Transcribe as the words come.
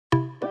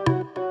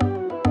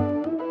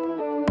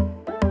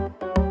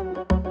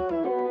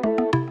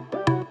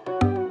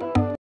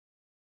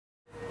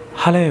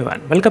Hello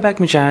everyone, welcome back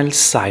to my channel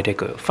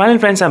Saichaitanya. Finally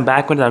friends, I'm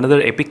back with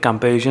another epic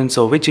comparison,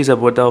 which is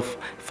about the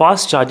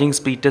fast charging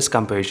speed test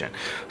comparison.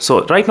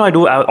 So right now I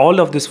do all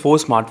of these four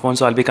smartphones,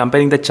 so I'll be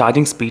comparing the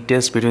charging speed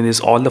test between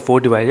all the four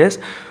devices.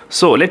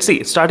 So let's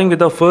see, starting with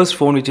the first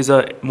phone, which is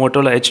a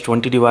Motorola Edge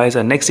 20 device,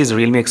 and next is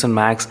Realme X1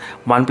 Max,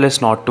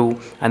 OnePlus Nord 2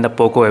 and the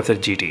Poco F3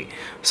 GT.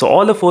 So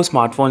all the four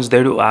smartphones,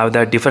 they do have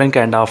the different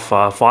kind of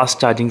fast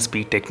charging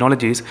speed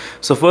technologies.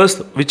 So first,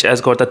 which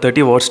has got the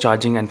 30 watts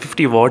charging and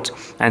 50 watts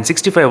and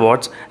 65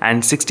 watts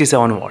and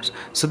 67 watts.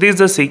 So this is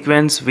the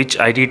sequence which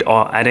I did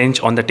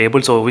arrange on the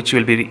table, so which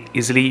will be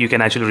easily you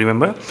can actually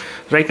remember.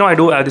 Right now I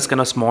do have this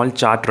kind of small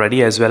chart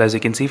ready as well, as you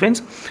can see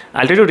friends.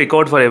 I'll try to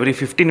record for every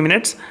 15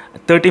 minutes,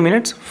 30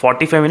 minutes,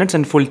 45 minutes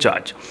and full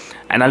charge,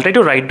 and I'll try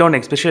to write down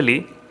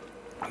especially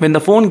when the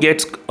phone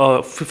gets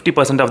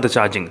 50% of the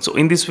charging. So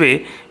in this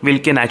way we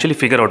can actually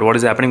figure out what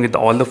is happening with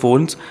all the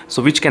phones,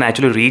 so which can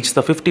actually reach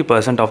the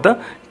 50% of the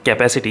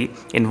capacity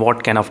in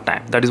what kind of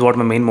time. That is what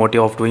my main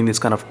motive of doing this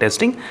kind of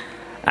testing.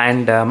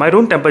 And my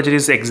room temperature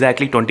is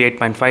exactly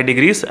 28.5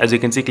 degrees, as you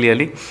can see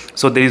clearly.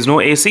 So there is no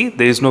AC,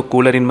 there is no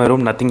cooler in my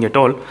room, nothing at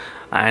all.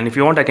 And if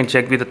you want, I can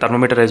check with the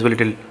thermometer as well. It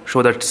will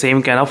show that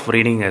same kind of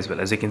reading as well,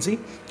 as you can see,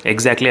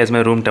 exactly as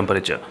my room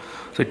temperature.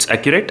 So it's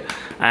accurate.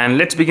 And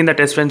let's begin the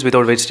test friends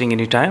without wasting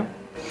any time.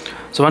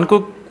 So one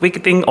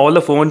quick thing, all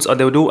the phones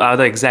they do have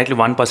the exactly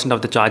 1%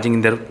 of the charging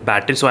in their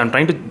battery. So I'm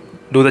trying to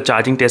do the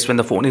charging test when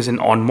the phone is in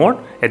on mode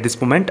at this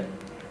moment.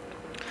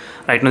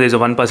 Right now there is a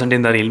 1%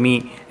 in the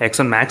Realme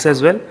X1 Max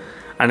as well,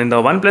 and in the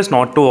OnePlus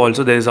Nord 2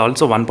 also there is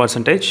also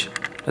 1%,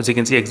 as you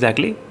can see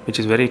exactly, which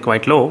is very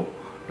quite low.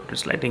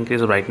 Slight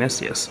increase of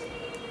brightness, yes.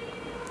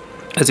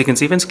 As you can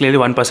see friends, clearly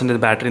 1% of the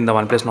battery in the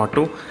OnePlus Nord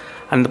 2,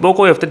 and the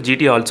Poco F3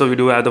 GT also we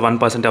do have the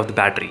 1% of the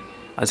battery,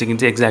 as you can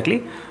see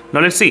exactly. Now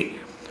let's see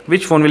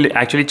which phone will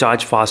actually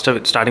charge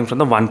faster starting from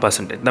the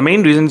 1%. The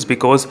main reason is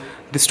because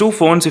these two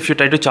phones, if you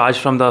try to charge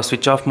from the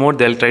switch off mode,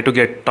 they'll try to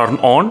get turned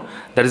on.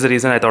 That is the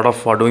reason I thought of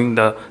for doing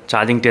the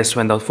charging test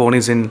when the phone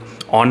is in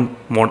on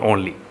mode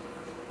only.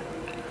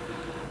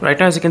 Right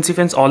now, as you can see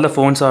friends, all the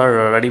phones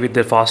are ready with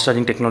their fast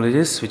charging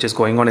technologies, which is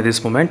going on at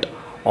this moment.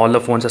 All the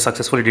phones have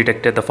successfully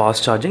detected the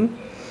fast charging.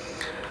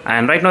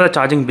 And right now the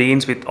charging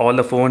begins with all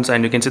the phones,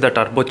 and you can see the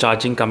turbo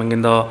charging coming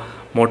in the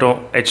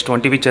Moto Edge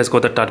 20, which has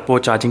got the turbo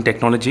charging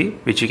technology,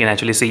 which you can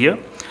actually see here.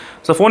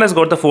 So phone has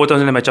got the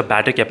 4000 mAh of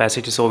battery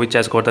capacity, so which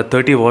has got the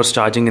 30 watts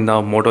charging in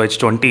the Moto Edge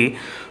 20.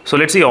 So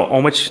let's see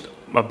how much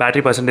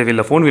battery percentage will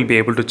the phone will be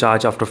able to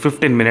charge after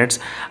 15 minutes.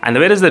 And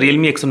whereas the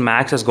Realme X1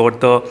 Max has got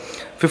the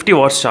 50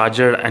 watts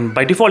charger, and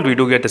by default we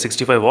do get the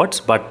 65 watts,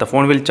 but the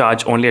phone will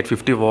charge only at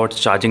 50 watts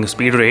charging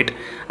speed rate,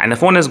 and the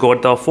phone has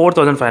got the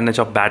 4500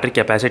 of battery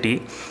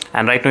capacity.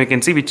 And right now you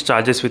can see which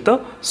charges with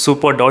the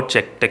super dot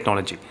check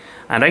technology.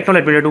 And right now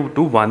let me try to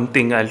do one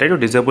thing. I'll try to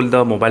disable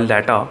the mobile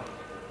data.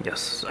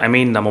 Yes, I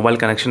mean the mobile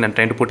connection I'm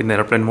trying to put in the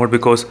airplane mode,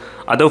 because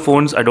other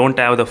phones I don't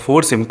have the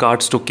 4 SIM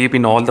cards to keep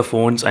in all the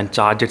phones and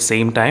charge at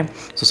same time.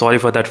 So sorry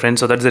for that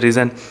friends. So that's the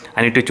reason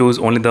I need to choose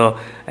only the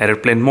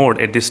airplane mode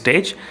at this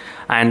stage.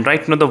 And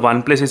right now the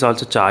OnePlus is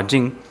also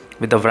charging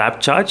with the wrap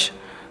charge.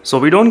 So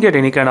we don't get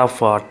any kind of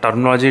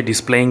terminology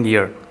displaying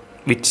here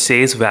which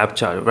says wrap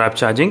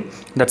charging.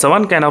 That's the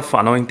one kind of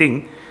annoying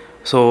thing.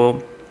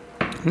 So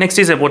next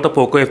is about the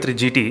Poco F3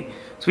 GT,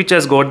 which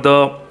has got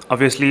the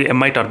obviously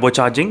MI turbo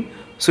charging.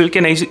 So you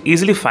can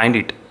easily find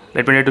it.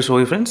 Let me try to show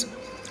you friends.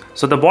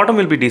 So the bottom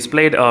will be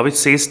displayed which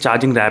says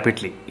charging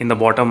rapidly in the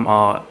bottom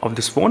of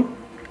this phone.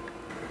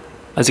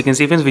 As you can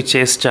see friends, which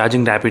says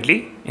charging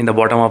rapidly in the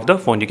bottom of the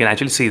phone, you can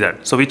actually see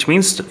that. So which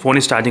means the phone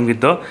is charging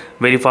with the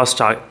very fast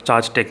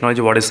charge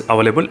technology what is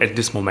available at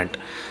this moment.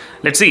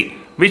 Let's see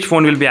which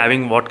phone will be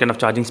having what kind of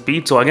charging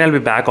speed. So again I'll be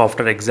back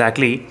after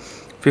exactly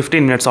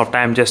 15 minutes of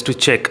time just to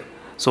check.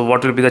 So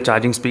what will be the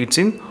charging speeds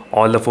in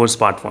all the four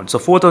smartphones. So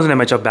 4000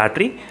 mAh of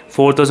battery,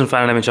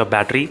 4500 mAh of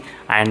battery,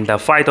 and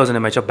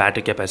 5000 mAh of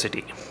battery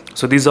capacity.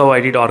 So this is how I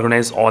did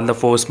organize all the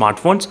four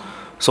smartphones.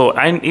 So,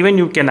 and even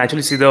you can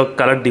actually see the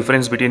color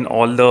difference between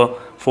all the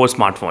four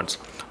smartphones.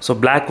 So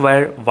black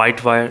wire,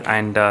 white wire,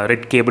 and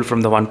red cable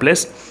from the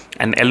OnePlus,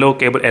 and yellow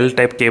cable,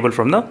 L-type cable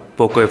from the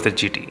Poco F3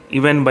 GT.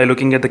 Even by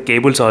looking at the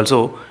cables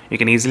also, you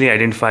can easily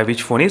identify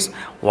which phone is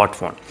what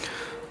phone.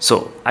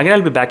 So again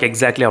I'll be back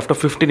exactly after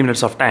 15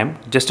 minutes of time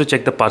just to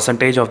check the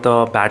percentage of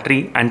the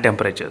battery and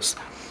temperatures.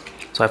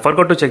 So I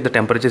forgot to check the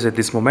temperatures at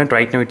this moment.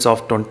 Right now it's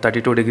of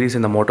 32 degrees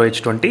in the Moto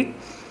Edge 20,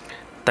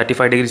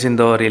 35 degrees in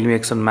the Realme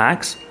X1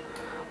 Max,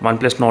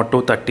 OnePlus Nord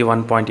 2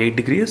 31.8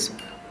 degrees,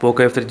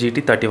 Poco F3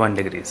 GT 31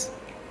 degrees.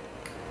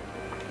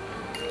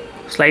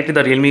 Slightly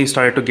the Realme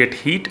started to get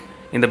heat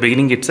in the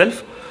beginning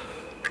itself.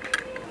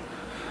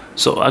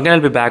 So again I'll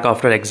be back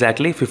after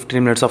exactly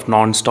 15 minutes of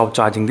non-stop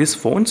charging these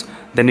phones.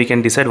 Then we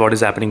can decide what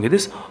is happening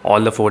with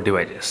all the four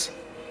devices.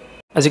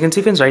 As you can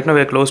see friends, right now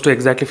we are close to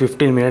exactly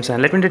 15 minutes,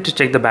 and let me just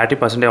check the battery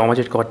percentage, how much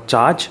it got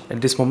charged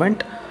at this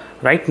moment.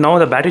 Right now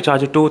the battery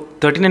charged to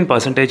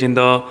 39% in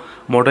the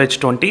Moto Edge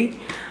 20,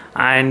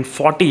 and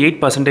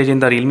 48% in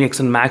the Realme X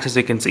and Max, as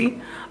you can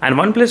see, and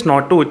OnePlus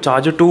Nord 2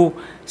 charged to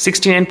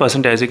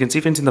 69%, as you can see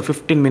friends, in the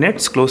 15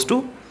 minutes close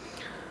to.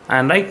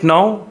 And right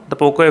now the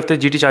Poco F3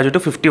 GT charged to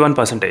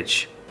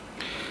 51%.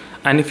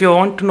 And if you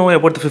want to know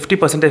about the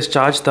 50%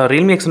 charge, the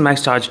Realme X and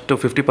Max charged to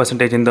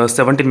 50% in the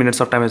 17 minutes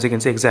of time, as you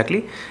can see,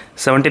 exactly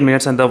 17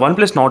 minutes, and the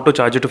OnePlus Nord 2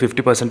 charged to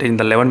 50% in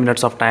the 11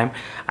 minutes of time,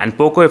 and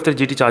Poco F3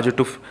 GT charged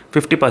to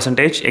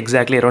 50%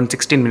 exactly around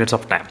 16 minutes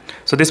of time.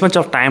 So this much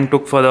of time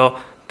took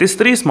for these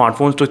three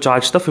smartphones to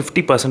charge the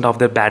 50% of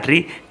their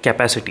battery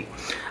capacity.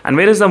 And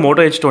whereas the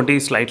Moto H20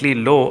 is slightly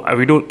low,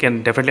 we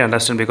can definitely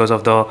understand because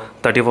of the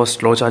 30W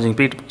slow charging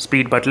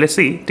speed. But let's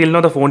see, till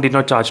now the phone did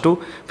not charge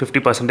to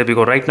 50%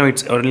 because right now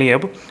it's only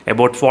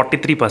about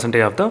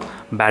 43% of the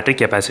battery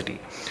capacity.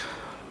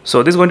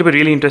 So this is going to be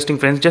really interesting,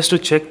 friends, just to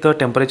check the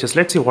temperatures.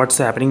 Let's see what's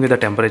happening with the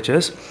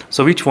temperatures.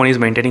 So which phone is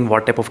maintaining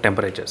what type of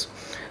temperatures.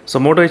 So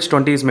Moto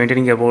H20 is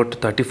maintaining about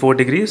 34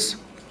 degrees.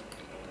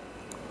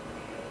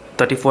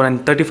 34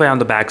 and 35 on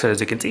the back side,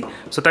 as you can see.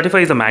 So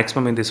 35 is the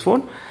maximum in this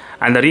phone,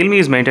 and the Realme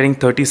is maintaining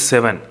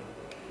 37.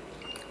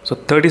 So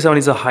 37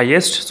 is the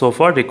highest so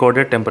far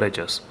recorded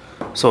temperatures.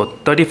 So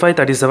 35,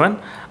 37,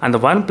 and the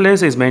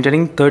OnePlus is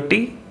maintaining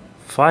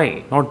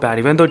 35. Not bad,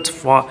 even though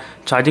it's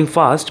charging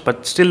fast,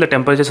 but still the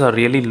temperatures are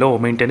really low,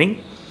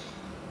 maintaining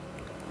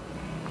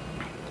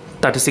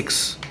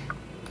 36.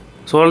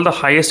 So all the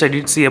highest I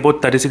did see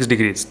about 36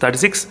 degrees,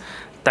 36,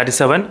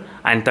 37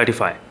 and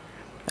 35.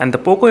 And the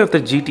Poco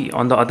F3 GT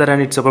on the other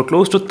hand, it's about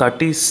close to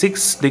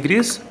 36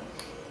 degrees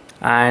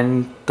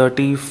and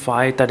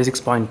 35,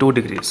 36.2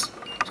 degrees.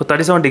 So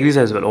 37 degrees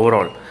as well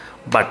overall.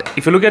 But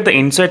if you look at the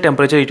inside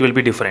temperature, it will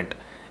be different.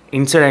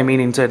 Inside, I mean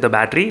inside the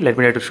battery. Let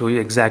me try to show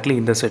you exactly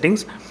in the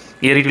settings.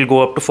 Here it will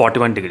go up to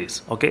 41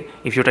 degrees. Okay,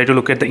 if you try to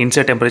look at the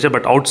inside temperature,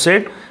 but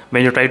outside,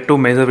 when you try to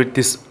measure with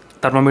this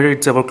thermometer,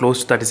 it's about close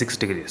to 36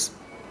 degrees.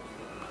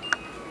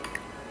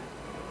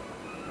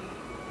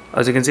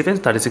 As you can see,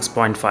 friends,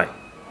 36.5.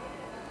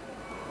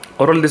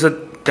 Overall, these are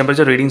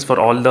temperature readings for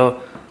all the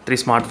three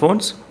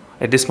smartphones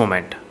at this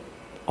moment,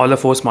 all the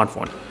four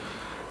smartphones.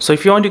 So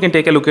if you want, you can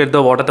take a look at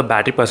what are the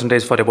battery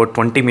percentage for about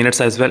 20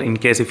 minutes as well, in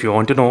case if you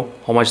want to know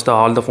how much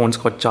all the phones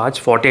got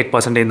charged.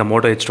 48% in the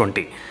Moto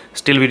H20.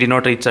 Still we did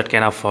not reach that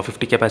kind of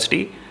 50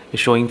 capacity.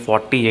 It's showing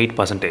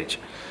 48%.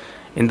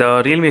 In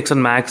the Realme X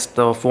and Max,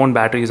 the phone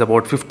battery is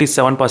about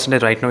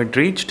 57% right now it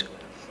reached.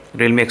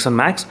 Realme X and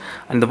Max,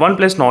 and the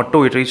OnePlus Nord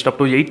 2, it reached up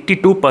to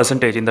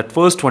 82% in that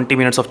first 20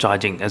 minutes of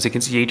charging. As you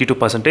can see,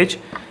 82%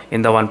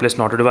 in the OnePlus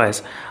Nord 2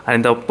 device, and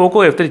in the Poco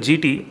F3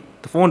 GT,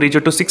 the phone reached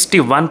to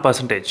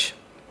 61%.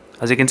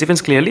 As you can see,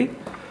 friends, clearly.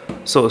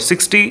 So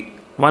 61%,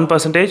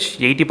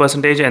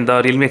 80%, and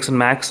the Realme X and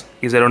Max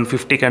is around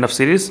 50 kind of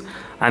series,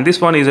 and this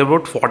one is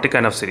about 40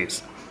 kind of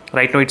series.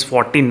 Right now it's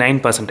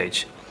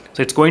 49%.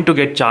 So it's going to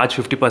get charged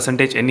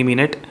 50% any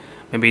minute,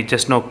 maybe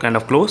just now kind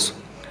of close.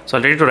 So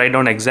I'll try to write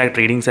down exact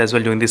readings as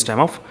well during this time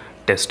of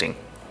testing.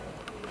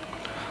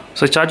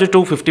 So charge it to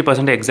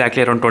 50%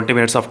 exactly around 20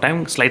 minutes of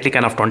time, slightly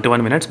kind of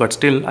 21 minutes, but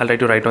still I'll try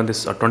to write down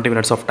this 20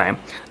 minutes of time.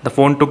 The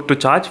phone took to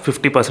charge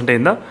 50%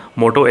 in the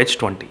Moto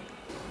H20.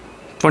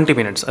 20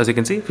 minutes, as you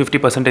can see,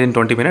 50% in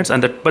 20 minutes,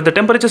 but the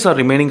temperatures are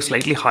remaining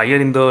slightly higher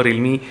in the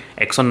Realme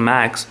X1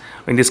 Max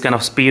in this kind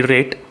of speed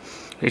rate.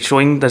 It's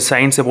showing the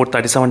signs about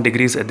 37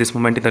 degrees at this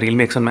moment in the Realme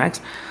X1 Max.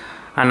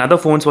 And other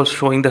phones were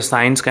showing the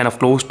signs kind of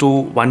close to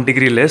 1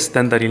 degree less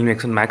than the Realme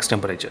X and Max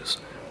temperatures.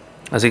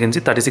 As you can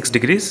see, 36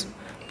 degrees,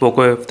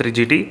 Poco F3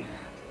 GT,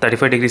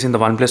 35 degrees in the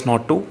OnePlus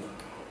Nord 2,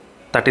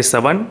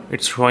 37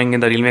 it's showing in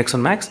the Realme X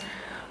and Max,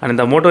 and in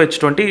the Moto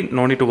H20,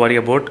 no need to worry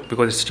about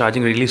because it's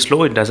charging really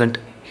slow, it doesn't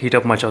heat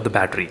up much of the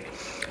battery.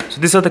 So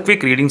these are the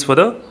quick readings for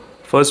the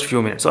first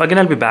few minutes. So again,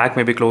 I'll be back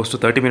maybe close to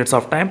 30 minutes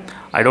of time.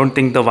 I don't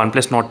think the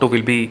OnePlus Nord 2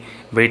 will be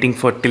waiting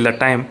for till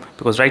that time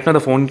because right now the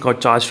phone got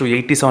charged to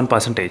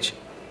 87%.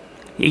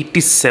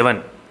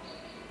 87.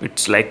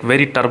 It's like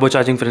very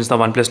turbocharging, friends, the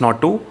OnePlus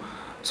Nord 2.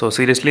 So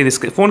seriously, this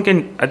phone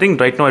can, I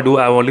think right now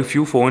I have only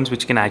few phones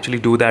which can actually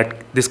do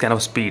this kind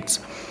of speeds.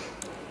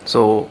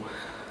 So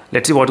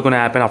let's see what's going to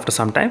happen after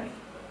some time.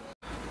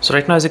 So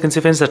right now, as you can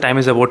see, friends, the time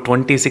is about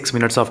 26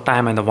 minutes of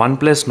time, and the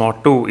OnePlus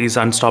Nord 2 is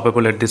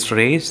unstoppable at this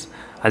race.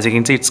 As you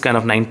can see, it's kind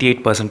of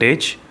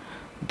 98%.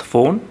 The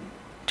phone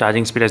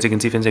charging speed, as you can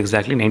see, friends,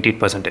 exactly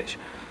 98%.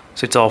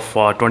 So it's off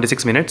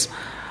 26 minutes,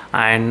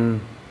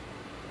 and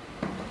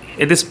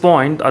at this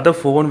point, the other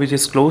phone which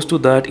is close to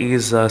that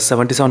is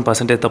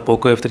 77%, the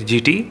Poco F3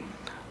 GT.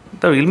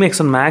 The Realme X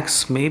and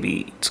Max,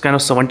 maybe it's kind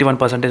of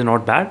 71%,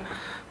 not bad,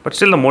 but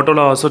still the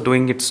Motorola also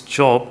doing its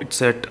job.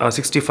 It's at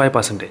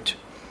 65%.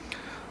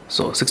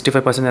 So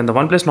 65%, and the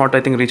OnePlus Nord,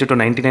 I think, reached to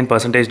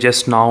 99%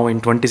 just now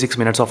in 26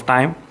 minutes of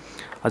time.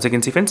 As you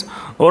can see, friends,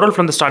 overall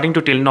from the starting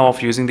to till now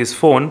of using this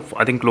phone,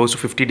 I think close to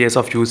 50 days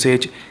of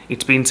usage,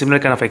 it's been similar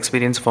kind of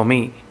experience for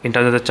me in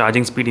terms of the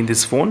charging speed in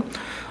this phone.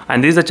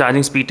 And this is the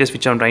charging speed test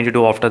which I'm trying to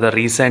do after the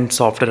recent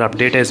software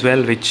update as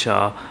well, which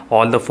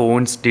all the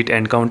phones did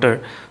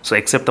encounter. So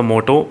except the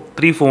Moto,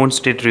 3 phones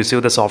did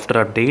receive the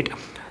software update.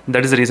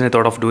 That is the reason I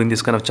thought of doing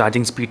this kind of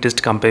charging speed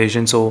test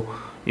comparison, so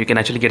you can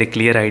actually get a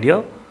clear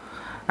idea.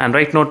 And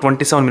right now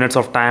 27 minutes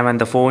of time and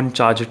the phone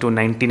charged to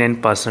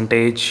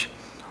 99%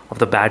 of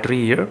the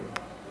battery here.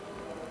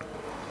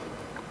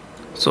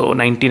 So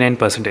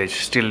 99%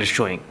 still is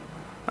showing.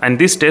 And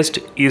this test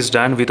is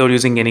done without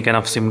using any kind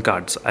of SIM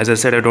cards. As I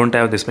said, I don't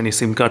have this many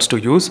SIM cards to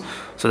use,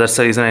 so that's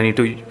the reason I need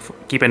to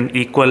keep an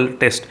equal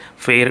test,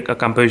 fair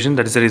comparison.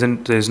 That is the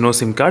reason there is no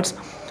SIM cards,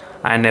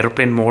 and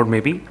airplane mode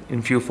maybe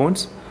in few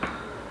phones,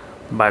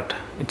 but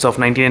it's of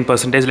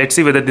 99%. Let's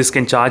see whether this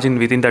can charge in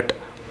within that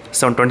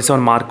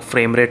 727 mark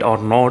frame rate or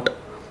not.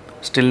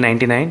 Still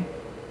 99.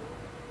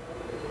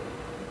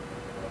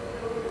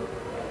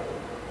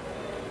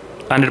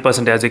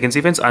 100%, as you can see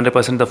friends,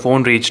 100% the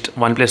phone reached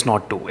OnePlus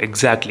Nord 2,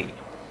 exactly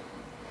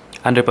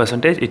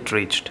 100% it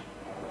reached.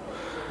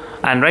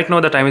 And right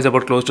now the time is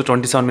about close to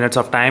 27 minutes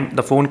of time.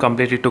 The phone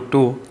completely took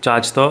to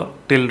charge the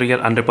till real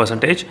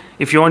 100%.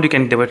 If you want, you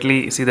can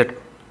directly see that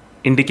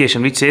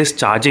indication which says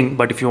charging,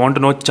 but if you want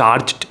to know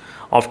charged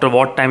after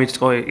what time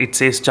it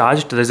says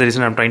charged, that's the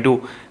reason I'm trying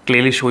to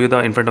clearly show you the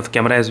in front of the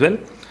camera as well.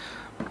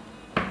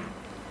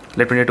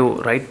 Let me try to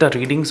write the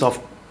readings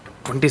of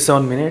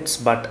 27 minutes,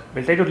 but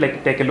we'll try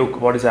to take a look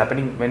what is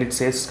happening when it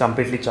says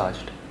completely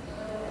charged.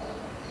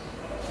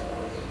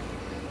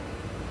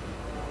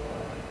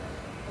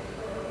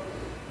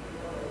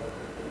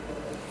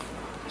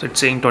 So it's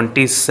saying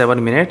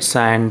 27 minutes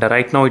and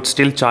right now it's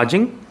still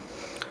charging.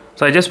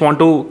 So I just want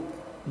to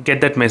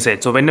get that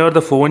message. So whenever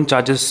the phone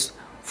charges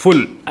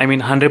full, I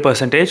mean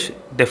 100%,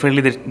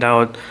 definitely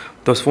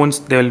those phones,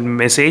 they will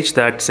message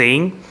that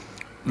saying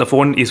the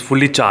phone is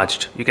fully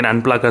charged, you can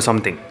unplug or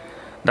something.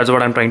 That's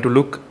what I'm trying to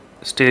look.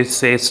 Still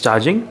says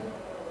charging,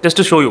 just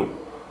to show you.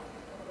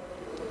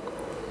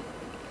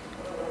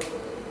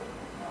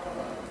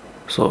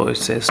 So it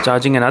says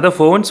charging, and other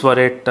phones were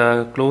at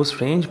close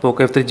range.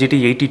 Poco F3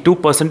 GT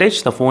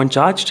 82%, the phone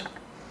charged.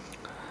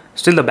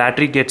 Still the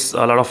battery gets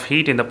a lot of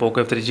heat in the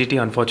Poco F3 GT,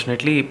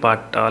 unfortunately,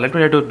 but let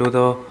me try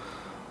to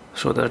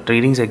show the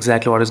readings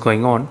exactly what is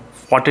going on.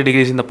 40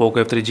 degrees in the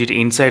Poco F3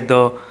 GT inside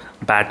the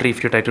battery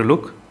if you try to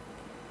look.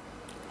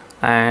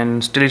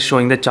 And still it's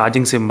showing the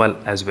charging symbol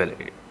as well.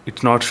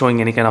 It's not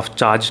showing any kind of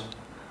charged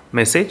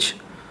message.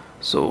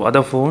 So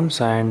other phones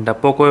and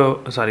Realme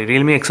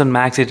X1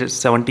 Max is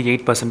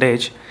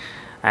 78%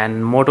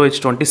 and Moto is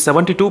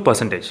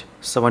 72%.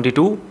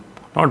 72,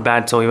 not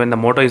bad. So even the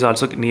Moto is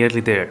also nearly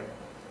there,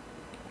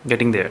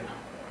 getting there.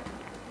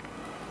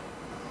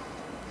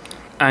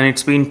 And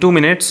it's been 2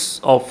 minutes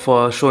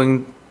of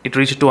showing it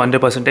reached to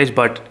 100%,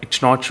 but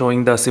it's not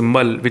showing the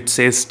symbol which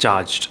says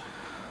charged.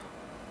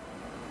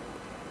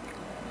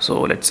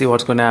 So let's see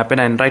what's going to happen.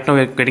 And right now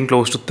we're getting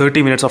close to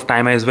 30 minutes of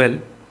time as well.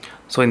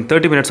 So in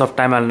 30 minutes of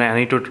time, I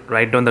need to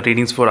write down the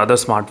readings for other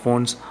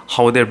smartphones,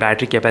 how their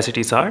battery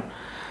capacities are.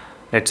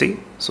 Let's see.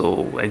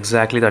 So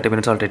exactly 30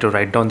 minutes I'll try to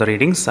write down the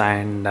readings.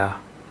 And yeah,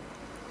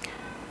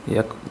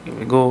 here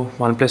we go.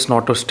 OnePlus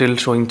Nord 2 still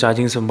showing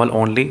charging symbol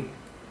only.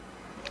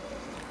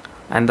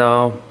 And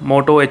the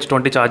Moto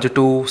H20 charged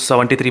to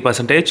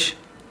 73%.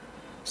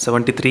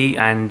 73,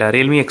 and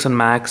Realme X1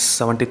 Max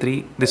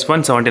 73. This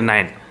one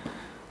 79.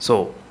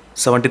 So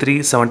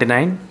 73,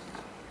 79,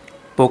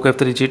 Poco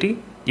F3 GT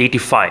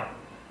 85,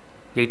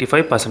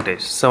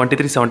 85%,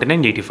 73,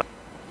 79, 85.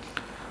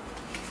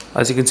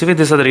 As you can see,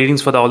 these are the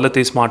readings for all the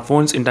three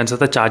smartphones in terms of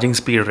the charging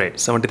speed rate.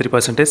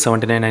 73%,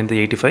 79, and the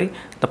 85.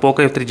 The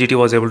Poco F3 GT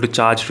was able to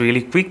charge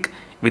really quick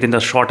within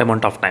the short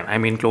amount of time. I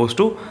mean close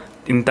to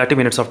in 30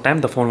 minutes of time,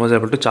 the phone was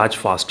able to charge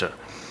faster.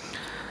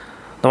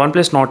 The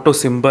OnePlus Nord 2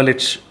 symbol,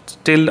 it's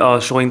still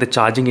showing the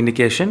charging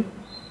indication.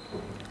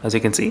 As you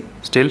can see,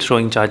 still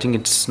showing charging,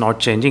 it's not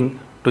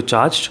changing to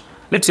charged.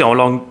 Let's see how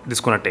long this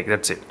is gonna take.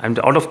 That's it. I'm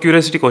out of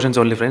curiosity questions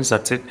only, friends.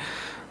 That's it.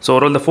 So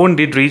overall the phone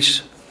did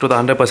reach to the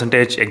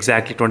 100%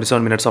 exactly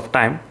 27 minutes of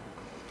time.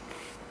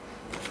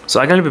 So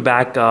I'm gonna be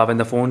back when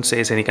the phone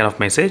says any kind of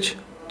message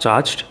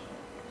charged.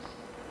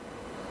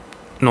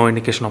 No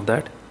indication of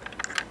that.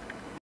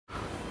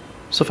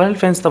 So finally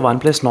friends, the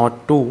OnePlus Nord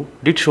 2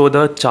 did show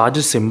the charge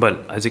symbol.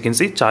 As you can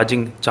see,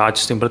 charge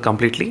symbol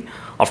completely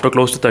after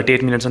close to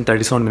 38 minutes and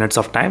 37 minutes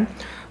of time.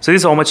 So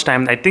this is how much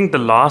time. I think the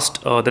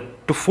last,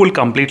 to full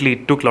completely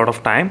it took a lot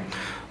of time.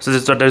 So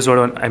that is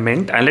what I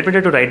meant. And let me try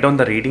to write down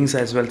the readings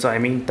as well. So I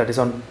mean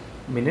 37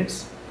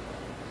 minutes.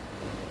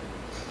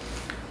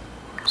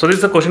 So this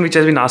is the question which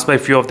has been asked by a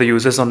few of the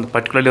users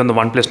particularly on the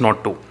OnePlus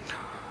Nord 2.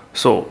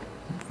 So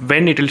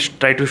when it will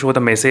try to show the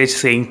message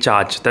saying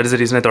charge, that is the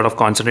reason I thought of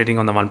concentrating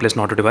on the OnePlus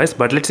Nord 2 device.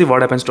 But let's see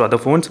what happens to other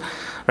phones.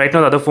 Right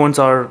now the other phones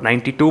are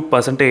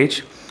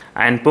 92%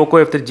 and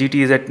Poco F3 GT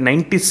is at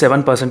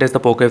 97%. The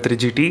Poco F3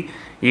 GT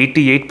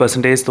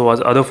 88%. So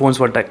other phones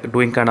were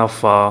doing kind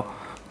of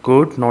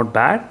good, not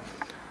bad.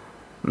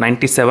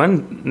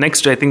 97.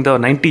 Next I think the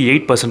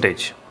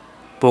 98%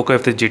 Poco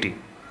F3 GT,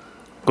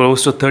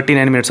 close to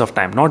 39 minutes of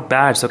time, not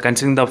bad. So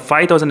considering the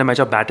 5000 mAh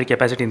of battery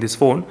capacity in this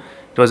phone,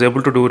 it was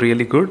able to do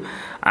really good.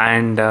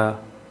 And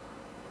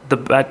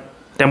the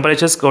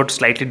temperatures got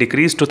slightly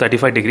decreased to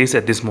 35 degrees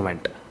at this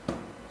moment,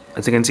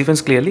 as you can see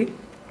friends clearly.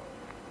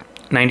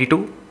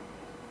 92,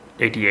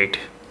 88.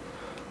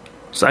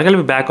 So I will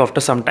be back after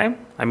some time.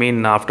 I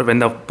mean after when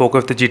the Poco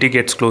F3 GT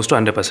gets close to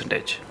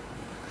 100%.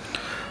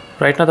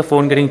 Right now the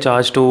phone getting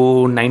charged to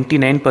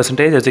 99%.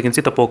 As you can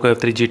see, the Poco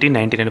F3 GT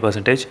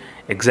 99%,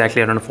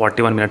 exactly around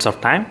 41 minutes of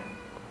time.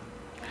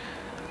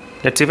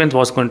 Let's see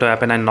what's going to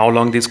happen and how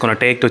long this is going to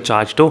take to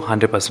charge to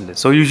 100%.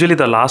 So usually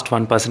the last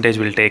 1%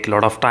 will take a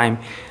lot of time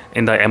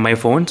in the MI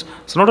phones.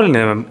 So not only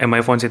in the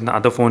MI phones, in the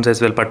other phones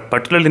as well, but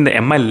particularly in the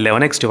MI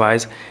 11X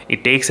device,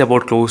 it takes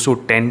about close to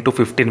 10 to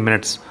 15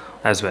 minutes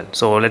as well.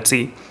 So let's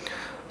see.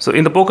 So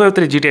in the Poco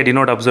F3 GT, I did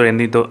not observe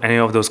any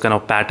of those kind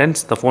of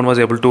patterns. The phone was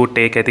able to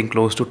take, I think,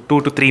 close to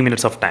 2 to 3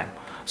 minutes of time.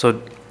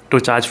 So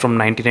to charge from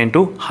 99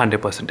 to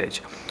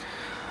 100%.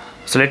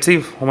 So let's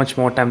see how much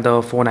more time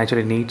the phone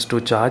actually needs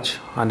to charge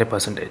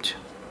 100%.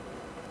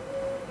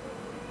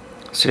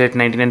 Still at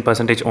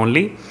 99%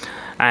 only.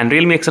 And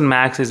Realme X1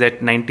 Max is at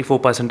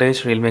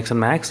 94%, Realme X1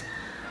 Max.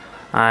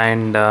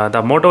 And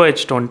the Moto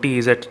H20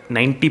 is at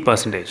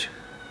 90%.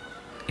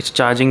 It's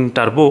charging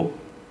turbo.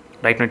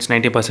 Right now it's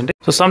 90%.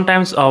 So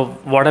sometimes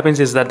what happens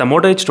is that the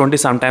Moto H20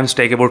 sometimes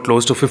take about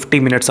close to 50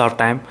 minutes of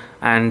time,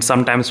 and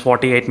sometimes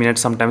 48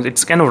 minutes. Sometimes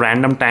it's kind of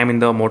random time in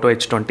the Moto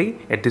H20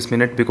 at this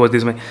minute, because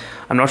this is my,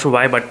 I'm not sure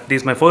why, but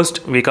this is my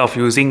first week of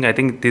using. I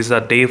think this is a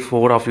day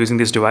 4 of using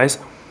this device.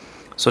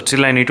 So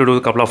still I need to do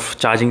a couple of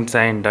charging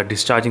and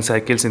discharging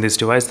cycles in this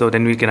device, so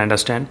then we can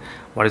understand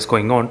what is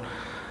going on.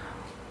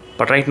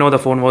 But right now the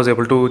phone was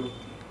able to,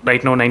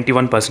 right now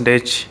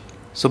 91%.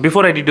 So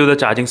before I did do the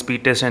charging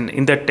speed test, and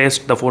in that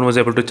test the phone was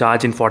able to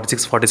charge in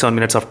 46-47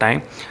 minutes of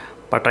time.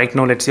 But right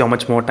now let's see how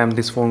much more time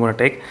this phone gonna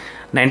take.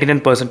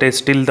 99%,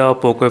 still the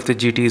Poco F3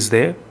 GT is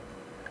there.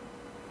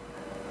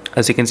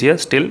 As you can see here,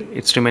 still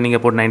it's remaining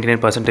about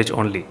 99%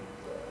 only.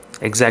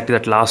 Exactly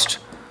that last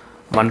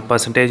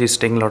 1% is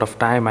taking a lot of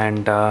time.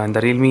 And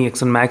the Realme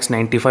X1 Max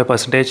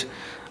 95%,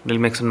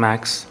 Realme X1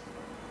 Max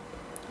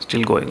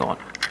still going on.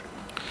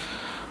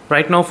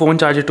 Right now phone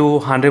charged to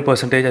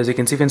 100%, as you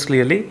can see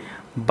clearly.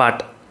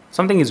 But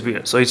something is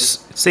weird. So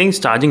it's saying it's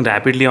charging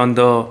rapidly on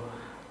the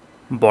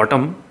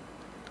bottom,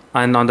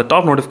 and on the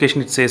top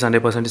notification it says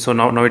 100%. So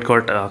now it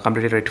got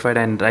completely rectified,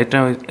 and right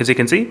now, as you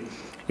can see,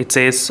 it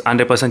says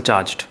 100%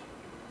 charged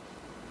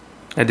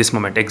at this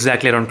moment,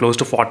 exactly around close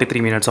to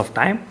 43 minutes of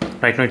time.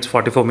 Right now it's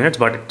 44 minutes,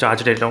 but it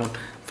charged at around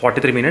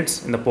 43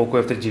 minutes in the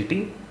Poco F3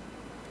 GT.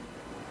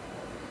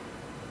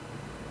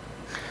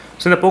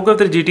 So in the Poco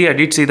F3 GT, I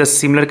did see the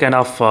similar kind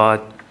of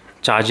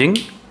charging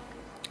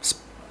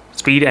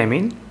speed. I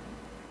mean,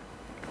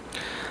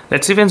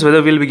 let's see friends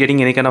whether we'll be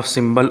getting any kind of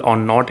symbol or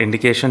not,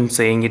 indication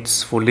saying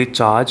it's fully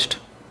charged.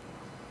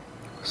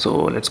 So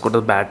let's go to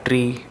the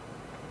battery.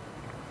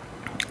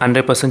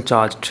 100%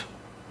 charged.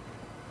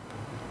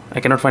 I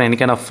cannot find any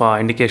kind of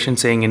indication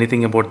saying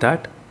anything about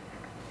that.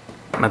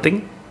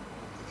 Nothing.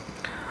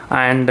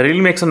 And the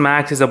Realme X1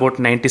 Max is about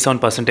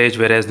 97%,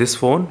 whereas this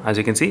phone, as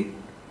you can see,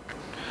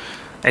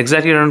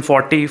 exactly around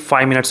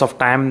 45 minutes of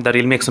time, the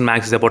Realme X1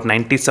 Max is about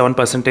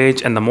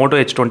 97%, and the Moto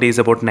H20 is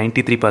about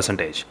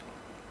 93%.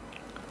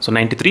 So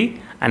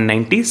 93 and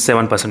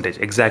 97%,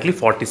 exactly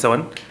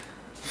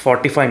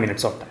 45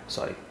 minutes of time.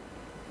 Sorry.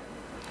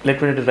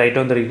 Let me write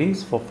down the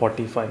readings for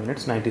 45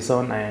 minutes,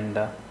 97 and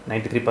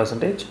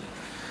 93%.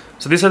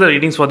 So these are the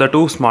readings for the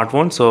two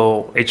smartphones,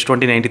 so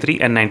H20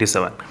 93 and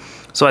 97.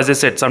 So as I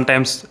said,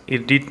 sometimes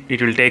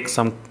it will take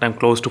some time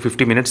close to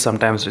 50 minutes,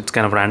 sometimes it's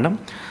kind of random.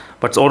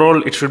 But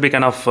overall, it should be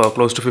kind of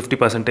close to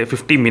 50%,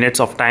 50 minutes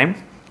of time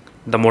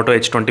the Moto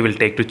H20 will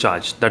take to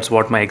charge. That's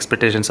what my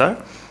expectations are.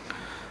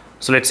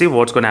 So let's see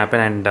what's going to happen,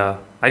 and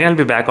again I'll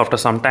be back after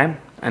some time.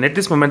 And at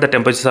this moment the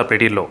temperatures are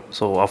pretty low.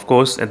 So of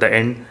course at the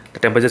end the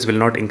temperatures will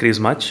not increase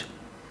much.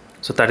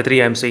 So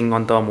 33 I'm seeing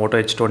on the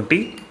Moto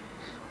H20.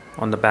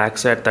 On the back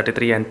side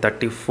 33 and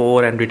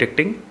 34 I'm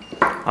detecting.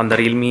 On the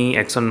Realme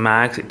X1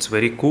 Max it's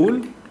very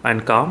cool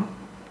and calm.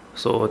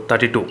 So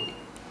 32.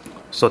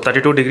 So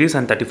 32 degrees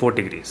and 34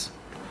 degrees.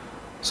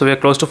 So we are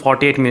close to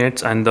 48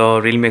 minutes, and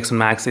the Realme X1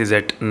 Max is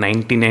at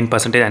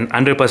 99% and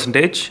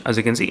 100%, as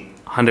you can see,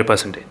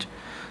 100%.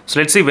 So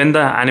let's see when the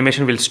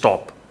animation will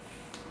stop.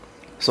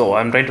 So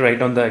I'm trying to write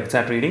down the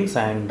exact readings,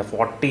 and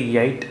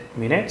 48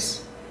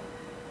 minutes.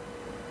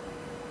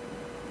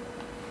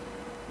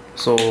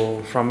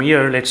 So from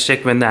here, let's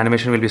check when the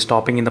animation will be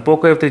stopping. In the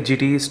Poco F3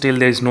 GT, still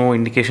there is no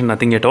indication,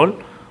 nothing at all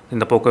in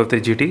the Poco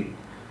F3 GT.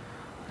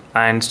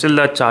 And still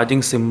the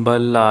charging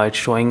symbol it's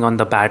showing on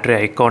the battery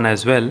icon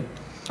as well.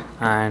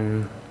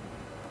 And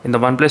in the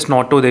OnePlus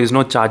Nord 2 there is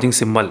no charging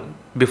symbol.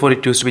 Before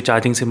it used to be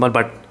charging symbol,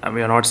 but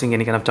we are not seeing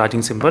any kind of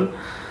charging symbol.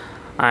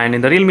 And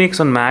in the Realme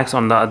X1 Max,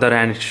 on the other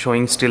hand, it's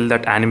showing still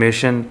that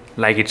animation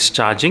like it's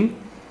charging.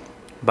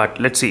 But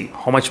let's see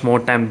how much more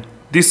time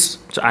this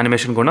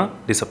animation gonna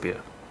disappear.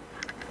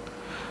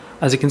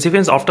 As you can see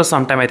friends, after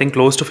some time, I think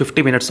close to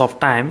 50 minutes of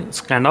time, it's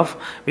kind of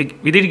we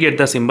did get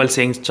the symbol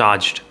saying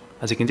charged.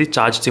 As you can see,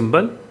 charged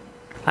symbol.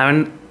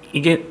 And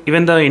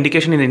even the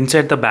indication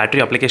inside the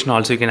battery application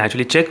also you can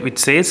actually check, which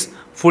says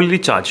fully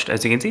charged,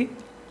 as you can see.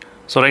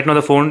 So right now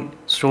the phone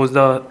shows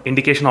the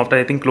indication after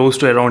I think close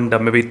to around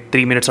maybe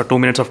 3 minutes or 2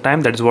 minutes of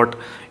time. That is what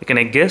you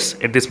can guess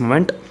at this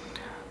moment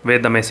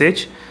with the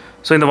message.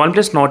 So in the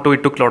OnePlus Nord 2,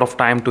 it took a lot of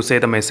time to say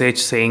the message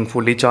saying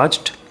fully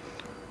charged.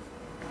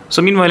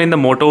 So meanwhile in the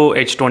Moto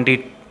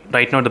H20,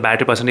 right now the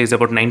battery percentage is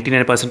about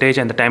 99%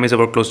 and the time is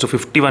about close to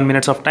 51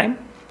 minutes of time.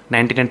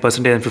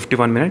 99% and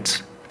 51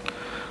 minutes.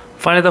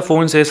 Finally, the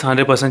phone says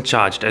 100%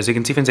 charged. As you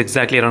can see, it's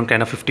exactly around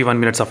kind of 51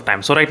 minutes of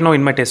time. So right now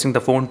in my testing, the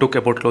phone took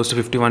about close to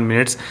 51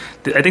 minutes.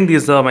 I think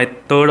this is my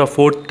third or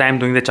fourth time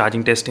doing the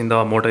charging test in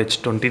the Moto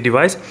H20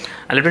 device.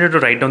 And let me try to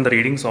write down the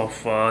readings of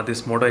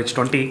this Moto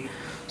H20.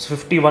 So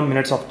 51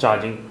 minutes of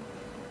charging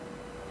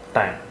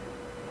time.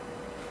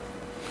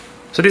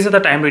 So these are the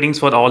time readings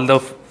for all the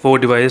four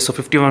devices. So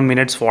 51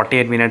 minutes,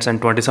 48 minutes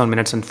and 27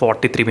 minutes and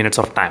 43 minutes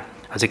of time,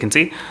 as you can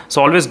see.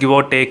 So always give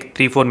or take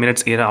 3-4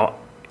 minutes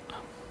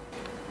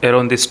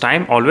around this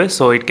time always.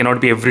 So it cannot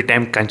be every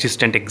time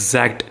consistent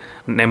exact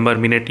number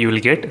minute you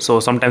will get. So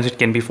sometimes it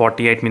can be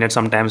 48 minutes,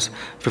 sometimes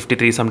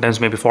 53, sometimes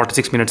maybe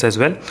 46 minutes as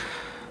well.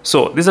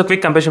 So this is a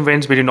quick comparison,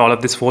 friends, between all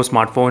of these four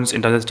smartphones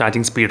in terms of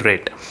charging speed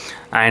rate.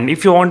 And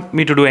if you want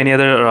me to do any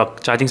other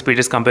charging speed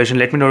test comparison,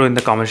 let me know in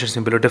the comment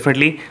section below.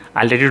 Definitely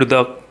I'll let you do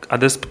the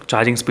other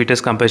charging speed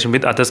test comparison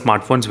with other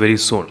smartphones very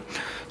soon.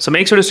 So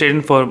make sure to stay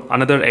tuned for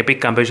another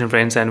epic comparison,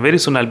 friends, and very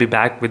soon I'll be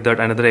back with that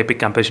another epic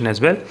comparison as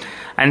well.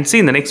 And see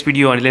you in the next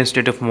video. Until then,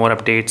 stay tuned for more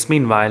updates.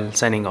 Meanwhile,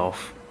 signing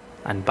off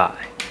and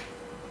bye.